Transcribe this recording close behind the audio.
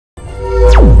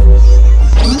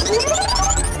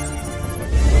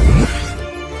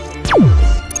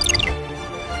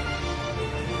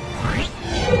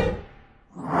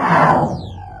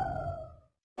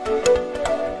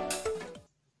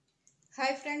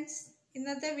friends,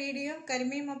 ഇന്നത്തെ video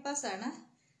കരിമീൻ മപ്പാസ് ആണ്.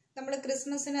 നമ്മൾ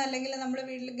ക്രിസ്മസിന് അല്ലെങ്കിൽ നമ്മുടെ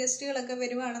വീട്ടിൽ ഗസ്റ്റുകളൊക്കെ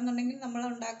വരുവാണെന്നുണ്ടെങ്കിൽ നമ്മൾ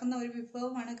ഉണ്ടാക്കുന്ന ഒരു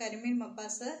വിഭവമാണ് കരിമീൻ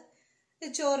മപ്പാസ്.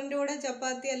 ചോറിൻ്റെ കൂടെ,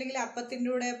 ചപ്പാത്തി അല്ലെങ്കിൽ അപ്പത്തിൻ്റെ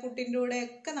കൂടെ, പുട്ടിൻ്റെ കൂടെ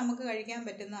ഒക്കെ നമുക്ക് കഴിക്കാൻ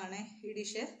പറ്റുന്നതാണ് ഈ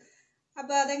ഡിഷ്.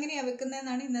 അപ്പോൾ അതെങ്ങനെയാണ്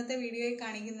വെക്കുന്നതെന്നാണ് ഇന്നത്തെ വീഡിയോയിൽ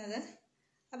കാണിക്കുന്നത്.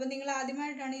 അപ്പോൾ നിങ്ങൾ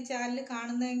ആദ്യമായിട്ടാണ് ഈ ചാനൽ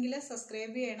കാണുന്നതെങ്കിൽ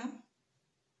സബ്സ്ക്രൈബ് ചെയ്യണം.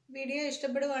 വീഡിയോ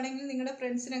ഇഷ്ടപ്പെടുവാണെങ്കിൽ നിങ്ങളുടെ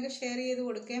ഫ്രണ്ട്സിനൊക്കെ ഷെയർ ചെയ്ത്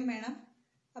കൊടുക്കുകയും വേണം.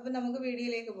 അപ്പോൾ നമുക്ക്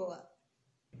വീഡിയോയിലേക്ക് പോകാം.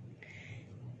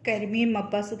 കരിമീൻ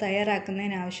മപ്പാസ്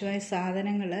തയ്യാറാക്കുന്നതിന് ആവശ്യമായ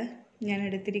സാധനങ്ങൾ ഞാൻ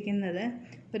എടുത്തിരിക്കുന്നത്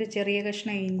ഒരു ചെറിയ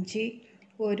കഷ്ണം ഇഞ്ചി,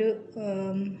 ഒരു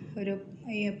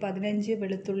 15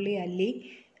 വെളുത്തുള്ളി അല്ലി,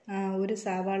 ഒരു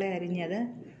സവാള അരിഞ്ഞത്,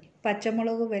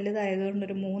 പച്ചമുളക് വലുതായതുകൊണ്ട്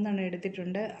ഒരു 3 എണ്ണം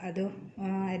എടുത്തിട്ടുണ്ട്, അത്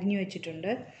അരിഞ്ഞു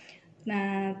വെച്ചിട്ടുണ്ട്.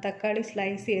 തക്കാളി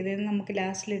സ്ലൈസ് ചെയ്തത് നമുക്ക്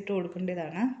ലാസ്റ്റിൽ ഇട്ട്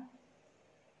കൊടുക്കേണ്ടതാണ്.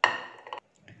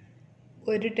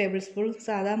 1 ടേബിൾ സ്പൂൺ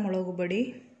സാദാ മുളക് പൊടി,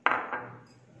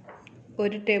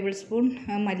 1 ടേബിൾ സ്പൂൺ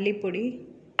മല്ലിപ്പൊടി,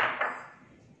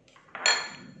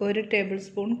 1 ടേബിൾ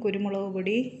സ്പൂൺ കുരുമുളക്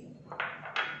പൊടി,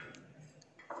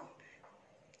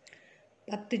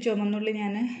 10 ചുവന്നുള്ളി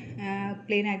ഞാൻ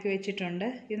ക്ലീൻ ആക്കി വെച്ചിട്ടുണ്ട്.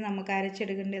 ഇത് നമുക്ക്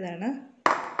അരച്ചെടുക്കേണ്ടതാണ്.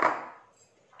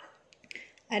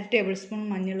 1/2 ടേബിൾ സ്പൂൺ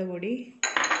മഞ്ഞൾ പൊടി,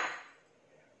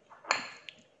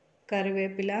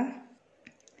 കറിവേപ്പില,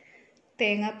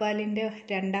 തേങ്ങാപ്പാലിൻ്റെ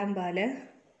 2ാം പാല്,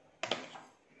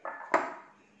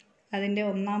 അതിൻ്റെ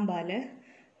 1ാം പാല്.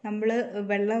 നമ്മൾ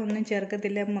വെള്ളം ഒന്നും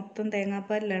ചേർക്കത്തില്ല, മൊത്തം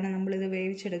തേങ്ങാപ്പാലിലാണ് നമ്മളിത്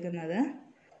വേവിച്ചെടുക്കുന്നത്.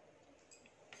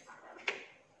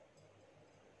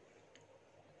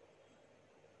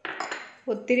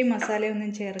 ഒത്തിരി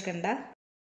മസാലയൊന്നും ചേർക്കണ്ട.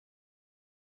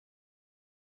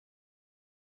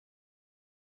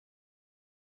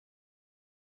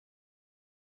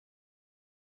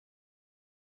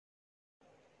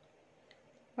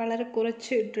 വളരെ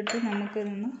കുറച്ച് ഇട്ടിട്ട്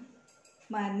നമുക്കിതൊന്ന്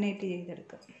മാരിനേറ്റ്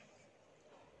ചെയ്തെടുക്കാം.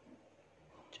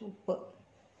 ഉപ്പ്,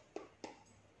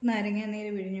 നാരങ്ങാനീര്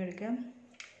പിഴിഞ്ഞെടുക്കാം.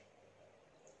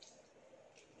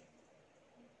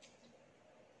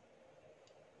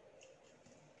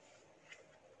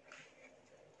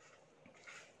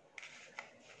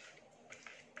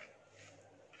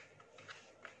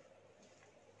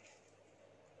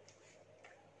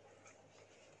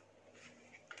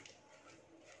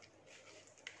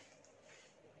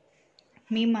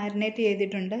 മീൻ മാരിനേറ്റ്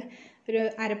ചെയ്തിട്ടുണ്ട്. ഒരു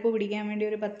അരപ്പ് പിടിക്കാൻ വേണ്ടി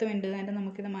ഒരു 10 മിനിറ്റ് നേരം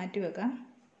നമുക്കിത് മാറ്റി വെക്കാം.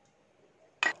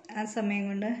 ആ സമയം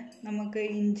കൊണ്ട് നമുക്ക്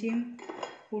ഇഞ്ചിയും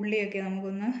ഉള്ളിയൊക്കെ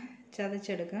നമുക്കൊന്ന്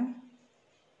ചതച്ചെടുക്കാം.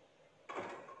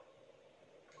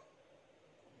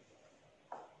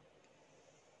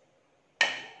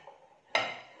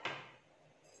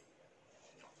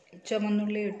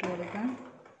 ചുവന്നുള്ളി ഇട്ട് കൊടുക്കാം.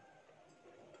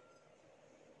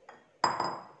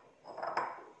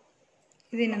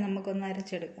 ഇതിനെ നമുക്കൊന്ന്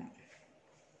അരച്ചെടുക്കാം.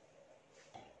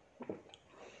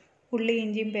 ഉള്ളി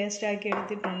ഇഞ്ചിയും പേസ്റ്റാക്കി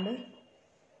എടുത്തിട്ടുണ്ട്.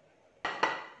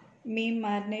 മീൻ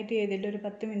മാരിനേറ്റ് ചെയ്തിട്ട് ഒരു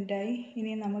 10 മിനിറ്റായി.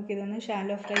 ഇനി നമുക്കിതൊന്ന്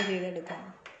ഷാലോ ഫ്രൈ ചെയ്തെടുക്കാം.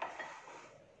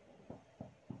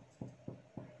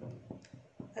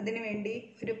 അതിനു വേണ്ടി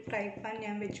ഒരു ഫ്രൈ പാൻ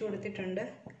ഞാൻ വെച്ച് കൊടുത്തിട്ടുണ്ട്.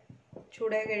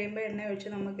 ചൂടായി കഴിയുമ്പോൾ എണ്ണ ഒഴിച്ച്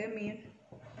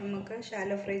നമുക്ക്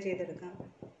ഷാലോ ഫ്രൈ ചെയ്തെടുക്കാം.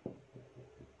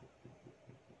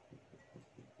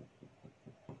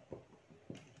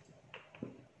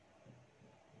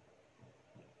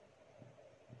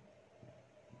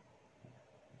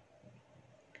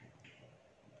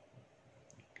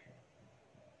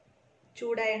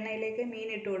 ചൂടായ എണ്ണയിലേക്ക് മീൻ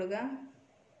ഇട്ട് കൊടുക്കാം.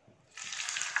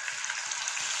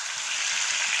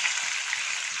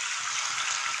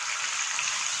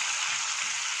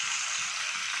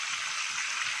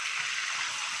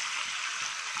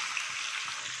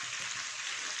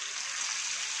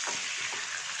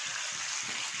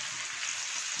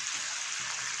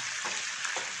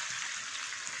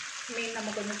 മീൻ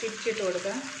നമുക്കൊന്ന് തിരിച്ചിട്ട്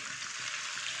കൊടുക്കാം.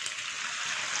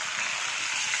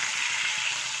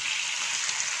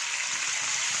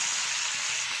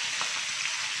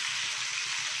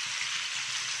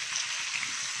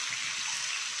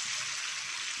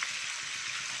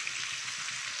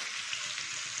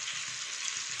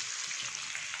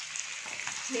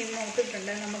 മീൻ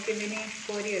മൂത്തിട്ടുണ്ട്, നമുക്കിതിനെ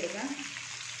കോരിയെടുക്കാം.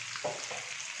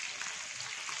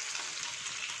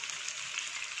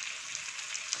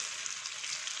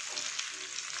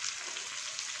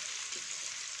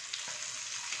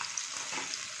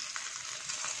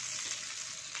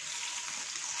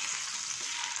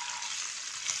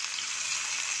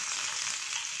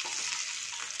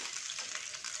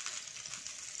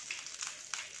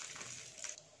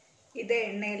 ഇത്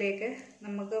എണ്ണയിലേക്ക്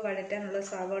നമുക്ക് വഴറ്റാനുള്ള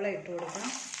സവാള ഇട്ട് കൊടുക്കാം.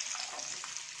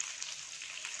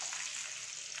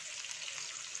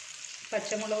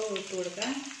 പച്ചമുളക് ഇട്ട്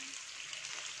കൊടുക്കാം.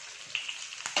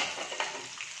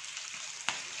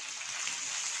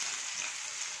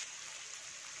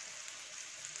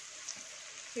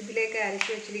 ഇതിലേക്ക് അരച്ച്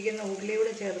വെച്ചിരിക്കുന്ന ഉള്ളി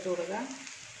കൂടെ ചേർത്ത് കൊടുക്കാം.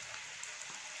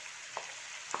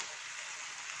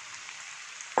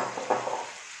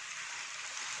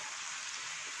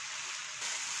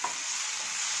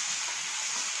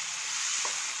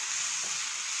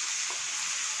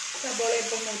 സബോള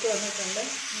ഇപ്പം മൂത്ത് വന്നിട്ടുണ്ട്.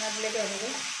 അതിലേക്ക്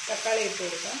നമുക്ക് തക്കാളി ഇട്ട്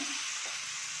കൊടുക്കാം.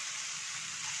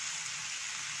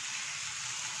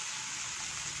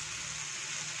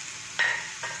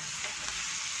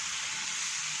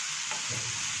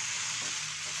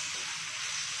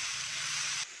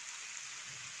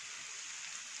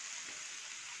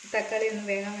 തക്കാളി ഒന്ന്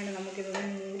വേകാൻ വേണ്ടി നമുക്കിതൊന്ന്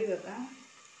മൂടി വെക്കാം.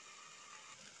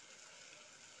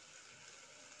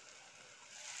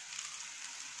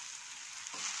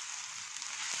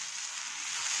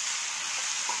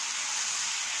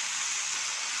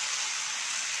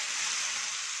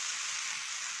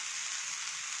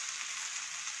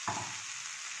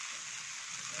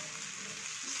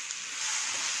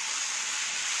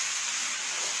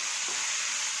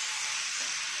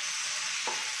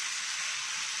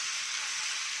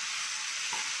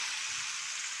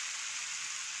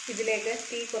 ഇതിലേക്ക്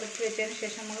തീ കുറച്ച് വെച്ചതിന്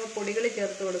ശേഷം നമുക്ക് പൊടികൾ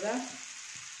ചേർത്ത് കൊടുക്കാം.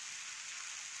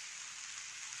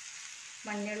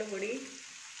 മഞ്ഞൾപ്പൊടി,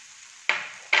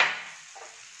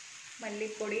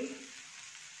 മല്ലിപ്പൊടി,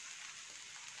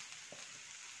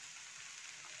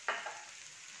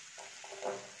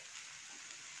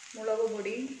 മുളക്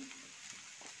പൊടി,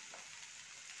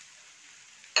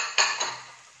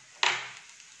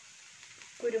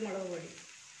 കുരുമുളക് പൊടി.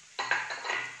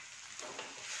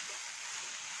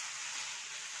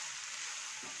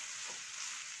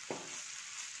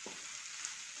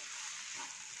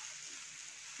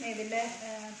 ഇതിൻ്റെ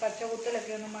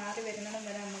പച്ചകുത്തലൊക്കെ ഒന്ന് മാറി വരുന്നിടം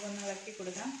വരെ നമുക്കൊന്ന് ഇളക്കി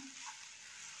കൊടുക്കാം.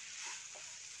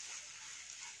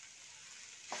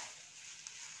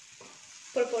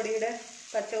 ഇപ്പോൾ പൊടിയുടെ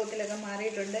പച്ചകുത്തലൊക്കെ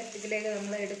മാറിയിട്ടുണ്ട്. ഇതിലേക്ക്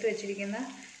നമ്മൾ എടുത്തു വെച്ചിരിക്കുന്ന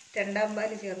രണ്ടാം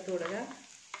പാൽ ചേർത്ത് കൊടുക്കുക.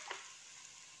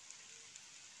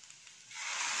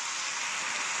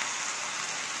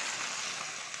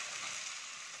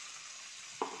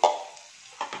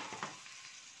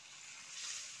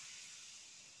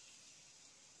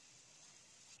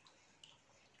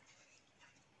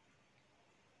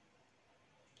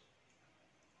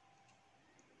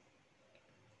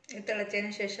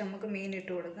 തിളച്ചതിന് ശേഷം നമുക്ക് മീൻ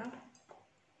ഇട്ട് കൊടുക്കാം.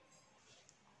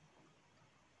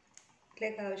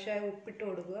 ഇതിലേക്ക് ആവശ്യമായ ഉപ്പിട്ട്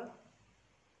കൊടുക്കുക.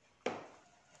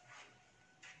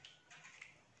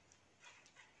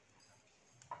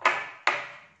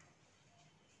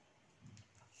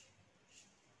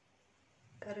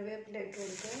 കറിവേപ്പില ഇട്ട്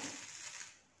കൊടുക്കുക.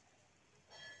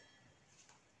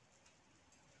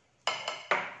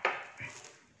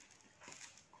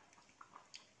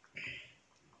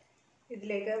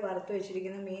 ഇതിലേക്ക് വറുത്ത്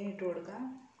വെച്ചിരിക്കുന്ന മീൻ ഇട്ട് കൊടുക്കാം.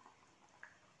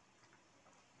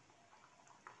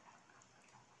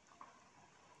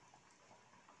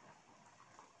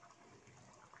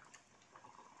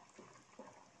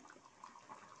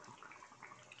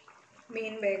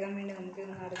 മീൻ വേകാൻ വേണ്ടി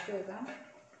നമുക്കിതൊന്ന് അടച്ചു വെക്കാം.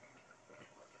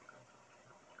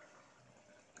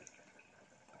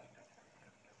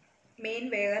 മീൻ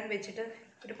വേകാൻ വെച്ചിട്ട്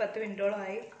ഒരു 10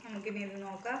 മിനിറ്റോളമായി. നമുക്കിനി ഇത്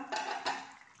നോക്കാം.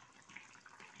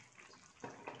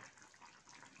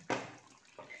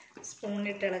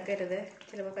 സ്പൂണിട്ട് ഇളക്കരുത്,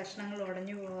 ചിലപ്പോൾ കഷ്ണങ്ങൾ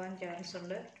ഉടഞ്ഞു പോകാൻ ചാൻസ്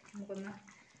ഉണ്ട്. നമുക്കൊന്ന്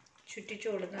ചുറ്റിച്ചു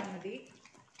കൊടുത്താൽ മതി.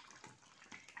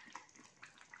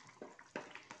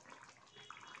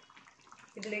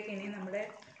 ഇതിലേക്ക് ഇനി നമ്മുടെ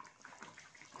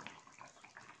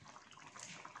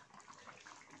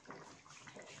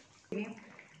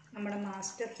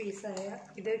മാസ്റ്റർ പീസായ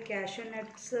ഇത് കാഷ്യൂ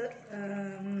നട്ട്സ്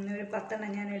ഒരു 10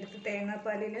 എണ്ണം ഞാൻ എടുത്ത്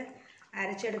തേങ്ങാപ്പാലിൽ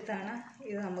അരച്ചെടുത്താണ്.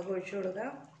 ഇത് നമുക്ക് ഒഴിച്ചു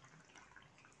കൊടുക്കാം.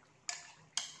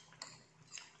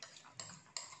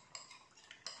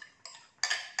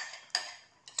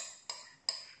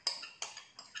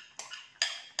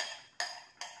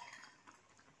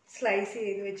 സ്ലൈസ്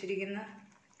ചെയ്ത് വെച്ചിരിക്കുന്ന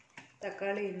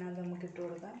തക്കാളി ഇതിനകത്ത് നമുക്ക് ഇട്ട്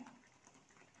കൊടുക്കാം.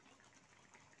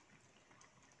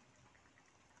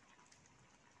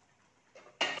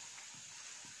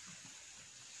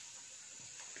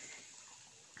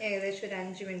 ഏകദേശം ഒരു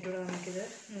 5 മിനിറ്റോടെ നമുക്കിത്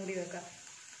മൂടി വെക്കാം.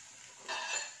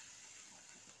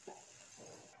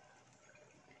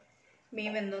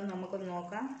 മീൻ വെന്തോന്ന് നമുക്കൊന്ന്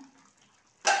നോക്കാം.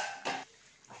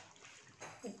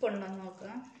 ഉപ്പുണ്ടോന്ന്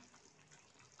നോക്കാം.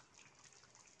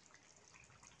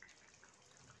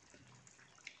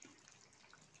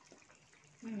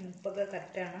 ഉപ്പൊക്കെ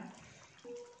കറക്റ്റാണ്.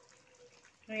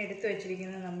 എടുത്തു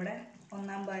വെച്ചിരിക്കുന്നത് നമ്മുടെ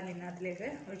 1-ാം പാലിനകത്തിലേക്ക്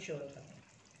ഒഴിച്ചു കൊടുക്കാം.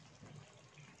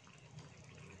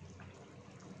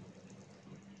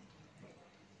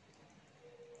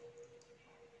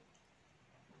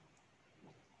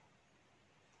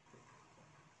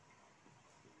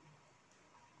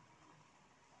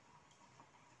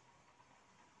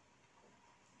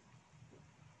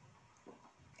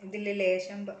 ഇതിൽ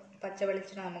ലേശം പച്ച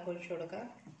വെളിച്ചെണ്ണ നമുക്ക് ഒഴിച്ചു കൊടുക്കാം.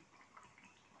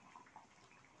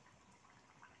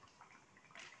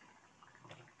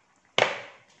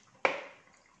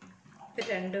 ഇത്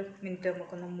 2 മിനിറ്റ്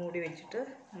നമുക്കൊന്ന് മൂടി വെച്ചിട്ട്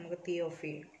നമുക്ക് തീ ഓഫ്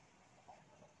ചെയ്യാം.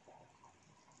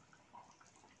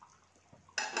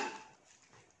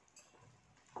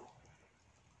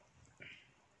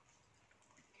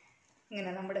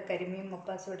 ഇങ്ങനെ നമ്മുടെ കരിമീൻ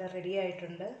മപ്പാസ് ഇവിടെ റെഡി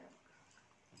ആയിട്ടുണ്ട്.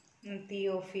 തീ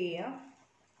ഓഫ് ചെയ്യാം.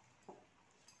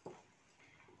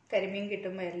 കരിമീൻ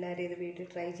കിട്ടുമ്പോൾ എല്ലാവരും ഇത് വീട്ടിൽ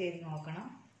ട്രൈ ചെയ്ത് നോക്കണം.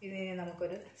 ഇതിനെ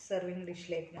നമുക്കൊരു സെർവിങ്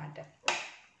ഡിഷിലേക്ക് മാറ്റാം.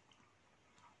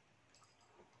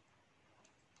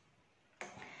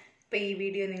 അപ്പോൾ ഈ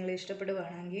വീഡിയോ നിങ്ങൾ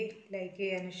ഇഷ്ടപ്പെടുകയാണെങ്കിൽ ലൈക്ക്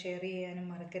ചെയ്യാനും ഷെയർ ചെയ്യാനും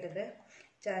മറക്കരുത്.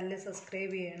 ചാനൽ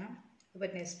സബ്സ്ക്രൈബ് ചെയ്യണം. അപ്പോൾ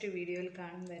നെക്സ്റ്റ് വീഡിയോയിൽ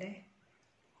കാണും വരെ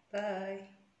ബൈ.